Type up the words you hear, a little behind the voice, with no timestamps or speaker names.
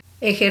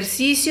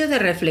Ejercicio de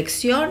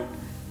reflexión,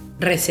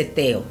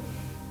 reseteo.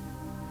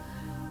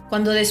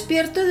 Cuando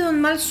despierto de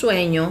un mal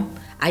sueño,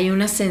 hay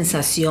una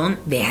sensación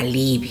de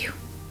alivio.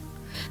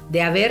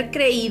 De haber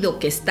creído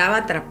que estaba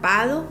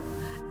atrapado,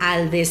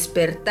 al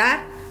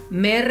despertar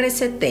me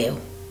reseteo,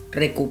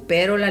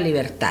 recupero la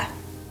libertad.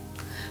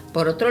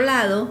 Por otro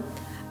lado,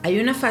 hay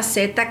una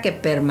faceta que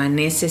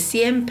permanece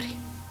siempre,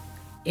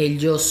 el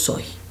yo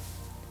soy.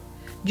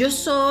 Yo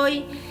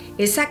soy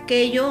es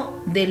aquello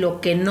de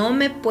lo que no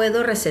me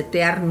puedo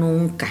resetear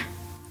nunca,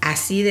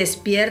 así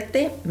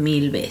despierte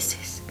 1000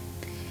 veces.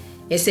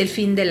 Es el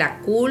fin de la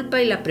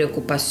culpa y la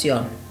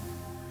preocupación,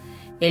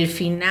 el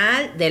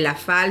final de la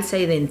falsa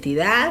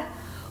identidad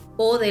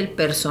o del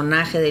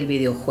personaje del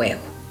videojuego.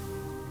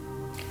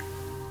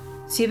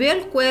 Si veo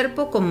el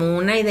cuerpo como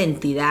una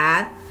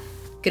identidad,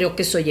 creo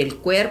que soy el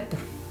cuerpo.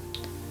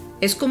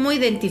 Es como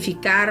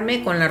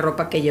identificarme con la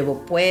ropa que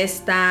llevo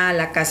puesta,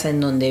 la casa en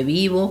donde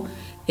vivo,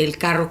 el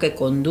carro que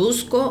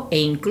conduzco e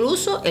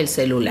incluso el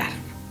celular.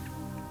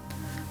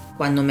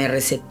 Cuando me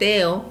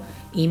reseteo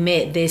y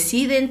me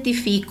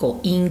desidentifico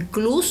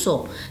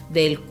incluso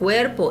del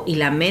cuerpo y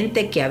la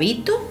mente que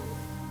habito,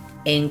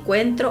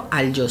 encuentro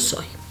al yo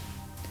soy.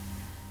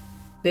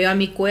 Veo a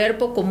mi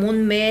cuerpo como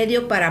un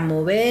medio para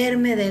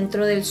moverme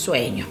dentro del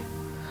sueño.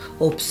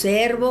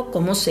 Observo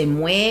cómo se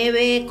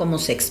mueve, cómo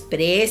se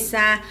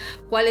expresa,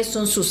 cuáles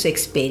son sus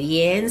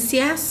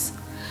experiencias.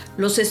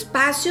 Los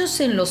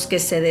espacios en los que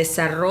se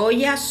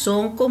desarrolla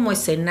son como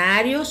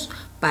escenarios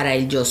para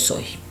el yo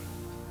soy.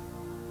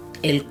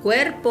 El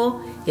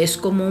cuerpo es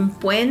como un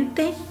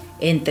puente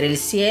entre el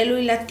cielo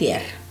y la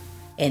tierra,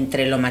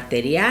 entre lo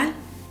material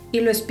y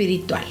lo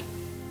espiritual.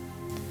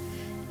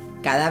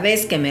 Cada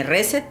vez que me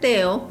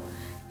reseteo,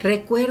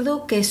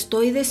 recuerdo que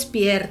estoy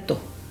despierto.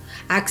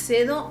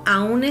 Accedo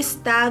a un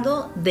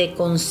estado de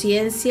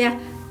conciencia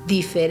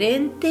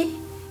diferente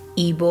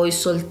y voy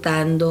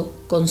soltando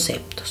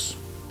conceptos.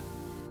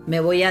 Me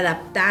voy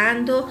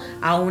adaptando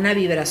a una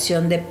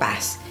vibración de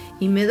paz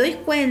y me doy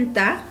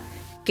cuenta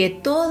que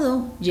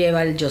todo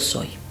lleva al yo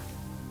soy.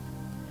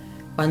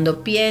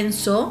 Cuando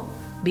pienso,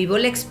 vivo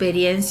la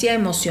experiencia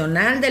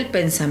emocional del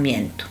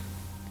pensamiento.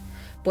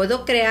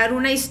 Puedo crear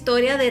una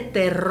historia de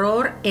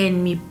terror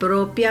en mi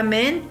propia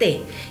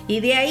mente y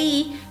de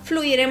ahí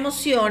fluir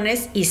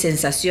emociones y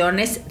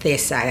sensaciones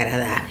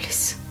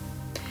desagradables.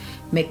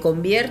 Me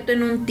convierto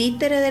en un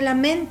títere de la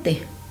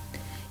mente.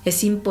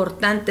 Es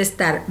importante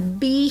estar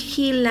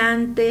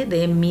vigilante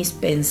de mis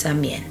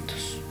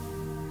pensamientos.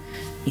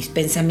 Mis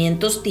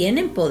pensamientos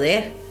tienen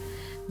poder.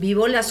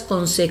 Vivo las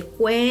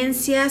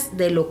consecuencias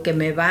de lo que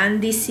me van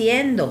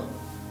diciendo,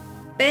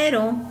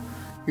 pero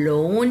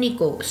lo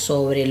único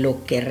sobre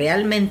lo que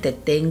realmente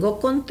tengo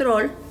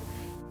control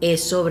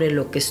es sobre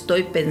lo que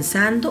estoy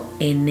pensando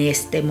en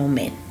este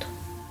momento.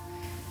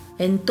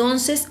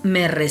 Entonces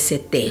me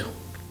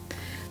reseteo.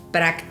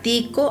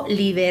 Practico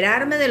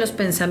liberarme de los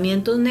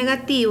pensamientos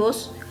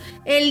negativos.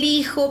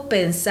 Elijo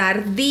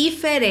pensar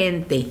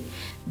diferente.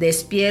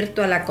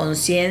 Despierto a la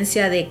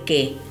conciencia de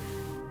que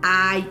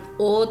hay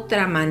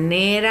otra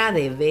manera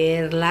de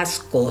ver las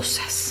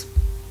cosas.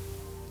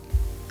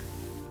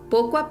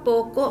 Poco a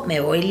poco me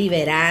voy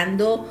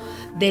liberando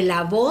de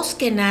la voz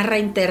que narra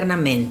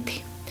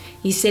internamente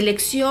y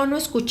selecciono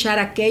escuchar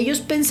aquellos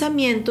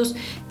pensamientos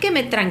que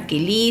me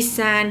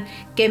tranquilizan,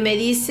 que me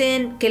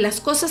dicen que las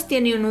cosas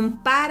tienen un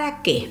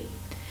para qué.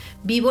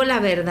 Vivo la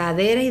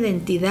verdadera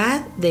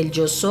identidad del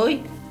yo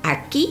soy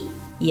aquí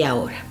y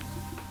ahora.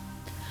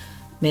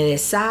 Me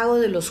deshago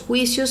de los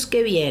juicios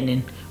que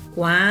vienen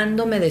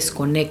cuando me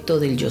desconecto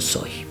del yo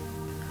soy.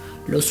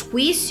 Los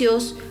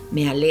juicios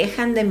me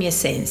alejan de mi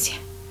esencia.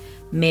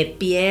 Me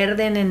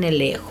pierden en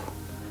el ego.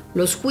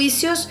 Los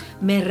juicios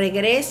me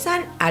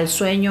regresan al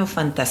sueño o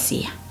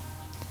fantasía.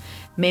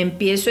 Me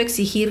empiezo a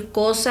exigir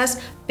cosas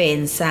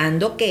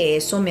pensando que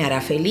eso me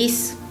hará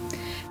feliz.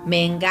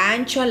 Me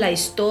engancho a la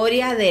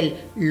historia del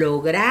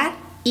lograr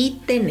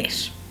y tener.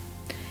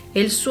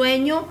 El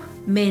sueño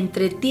me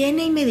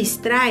entretiene y me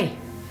distrae,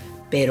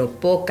 pero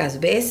pocas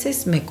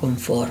veces me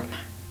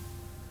conforma.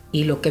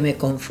 Y lo que me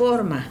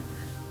conforma,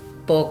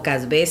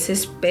 pocas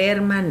veces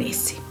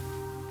permanece.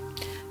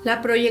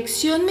 La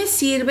proyección me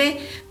sirve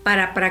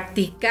para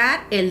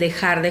practicar el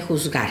dejar de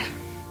juzgar.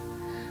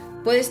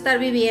 Puedo estar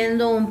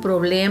viviendo un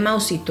problema o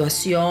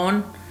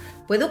situación.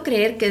 Puedo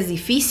creer que es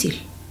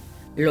difícil.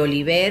 Lo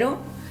libero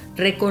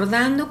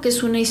recordando que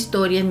es una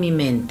historia en mi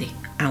mente,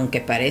 aunque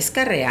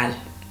parezca real.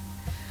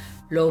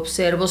 Lo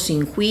observo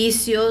sin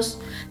juicios.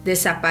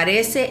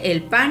 Desaparece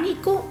el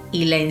pánico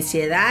y la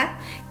ansiedad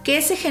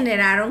que se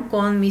generaron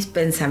con mis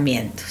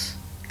pensamientos.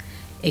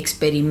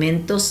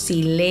 Experimento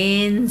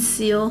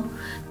silencio,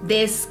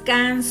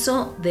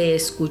 descanso de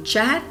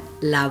escuchar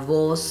la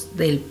voz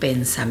del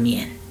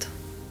pensamiento.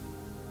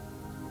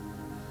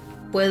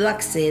 Puedo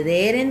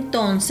acceder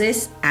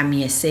entonces a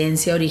mi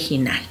esencia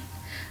original,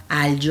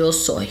 al yo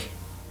soy.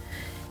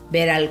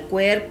 Ver al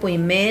cuerpo y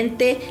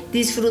mente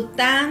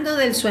disfrutando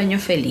del sueño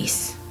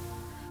feliz.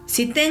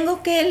 Si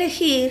tengo que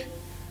elegir,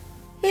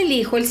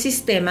 elijo el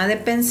sistema de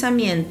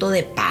pensamiento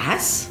de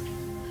paz.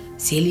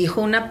 Si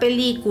elijo una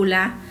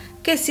película,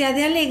 que sea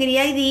de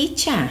alegría y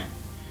dicha.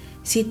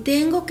 Si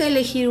tengo que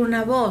elegir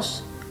una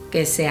voz,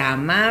 que sea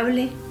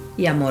amable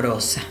y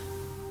amorosa.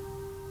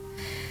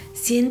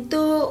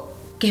 Siento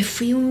que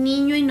fui un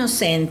niño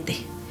inocente,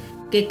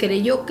 que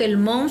creyó que el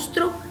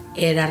monstruo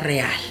era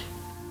real.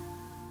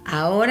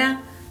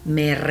 Ahora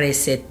me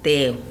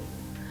reseteo.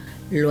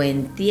 Lo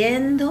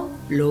entiendo,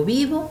 lo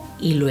vivo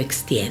y lo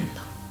extiendo.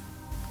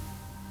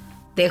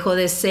 Dejo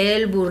de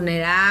ser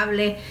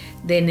vulnerable,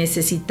 de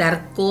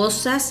necesitar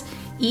cosas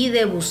y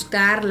de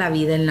buscar la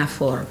vida en la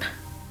forma.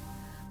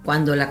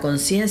 Cuando la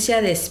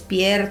conciencia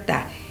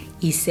despierta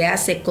y se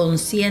hace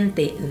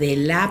consciente de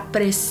la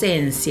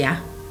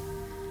presencia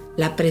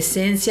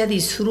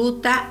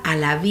disfruta a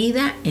la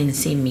vida en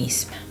sí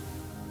misma.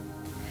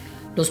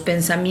 Los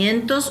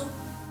pensamientos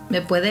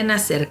me pueden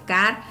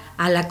acercar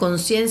a la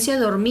conciencia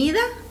dormida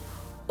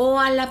o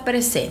a la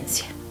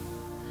presencia.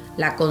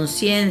 La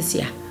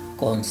conciencia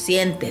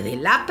consciente de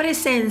la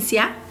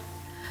presencia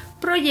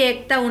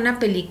proyecta una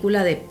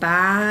película de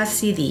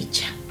paz y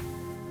dicha.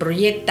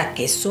 Proyecta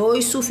que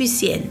soy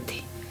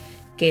suficiente,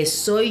 que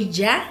soy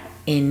ya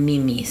en mí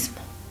mismo.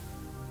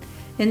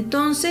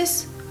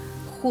 Entonces,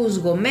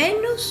 juzgo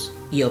menos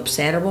y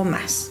observo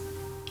más.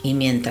 Y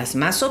mientras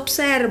más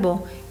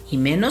observo y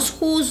menos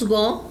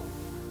juzgo,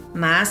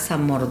 más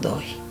amor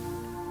doy.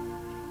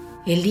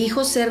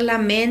 Elijo ser la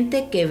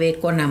mente que ve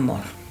con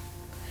amor,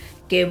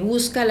 que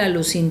busca la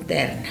luz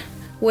interna,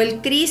 o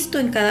el Cristo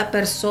en cada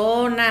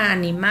persona,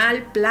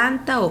 animal,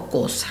 planta o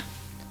cosa.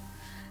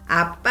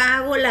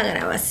 Apago la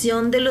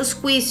grabación de los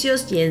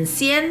juicios y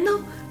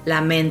enciendo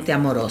la mente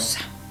amorosa.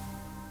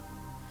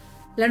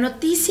 La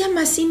noticia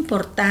más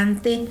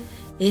importante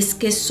es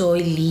que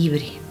soy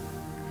libre.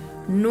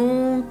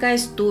 Nunca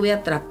estuve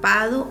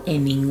atrapado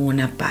en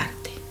ninguna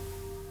parte.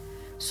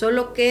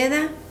 Solo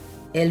queda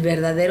el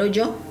verdadero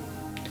yo,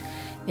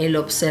 el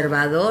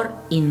observador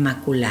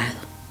inmaculado.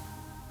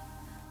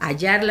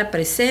 Hallar la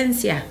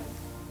presencia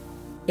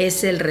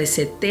es el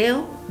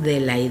reseteo de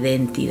la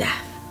identidad.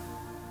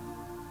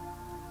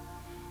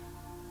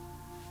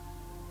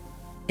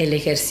 El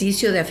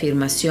ejercicio de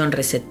afirmación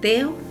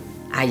reseteo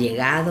ha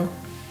llegado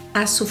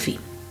a su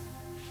fin.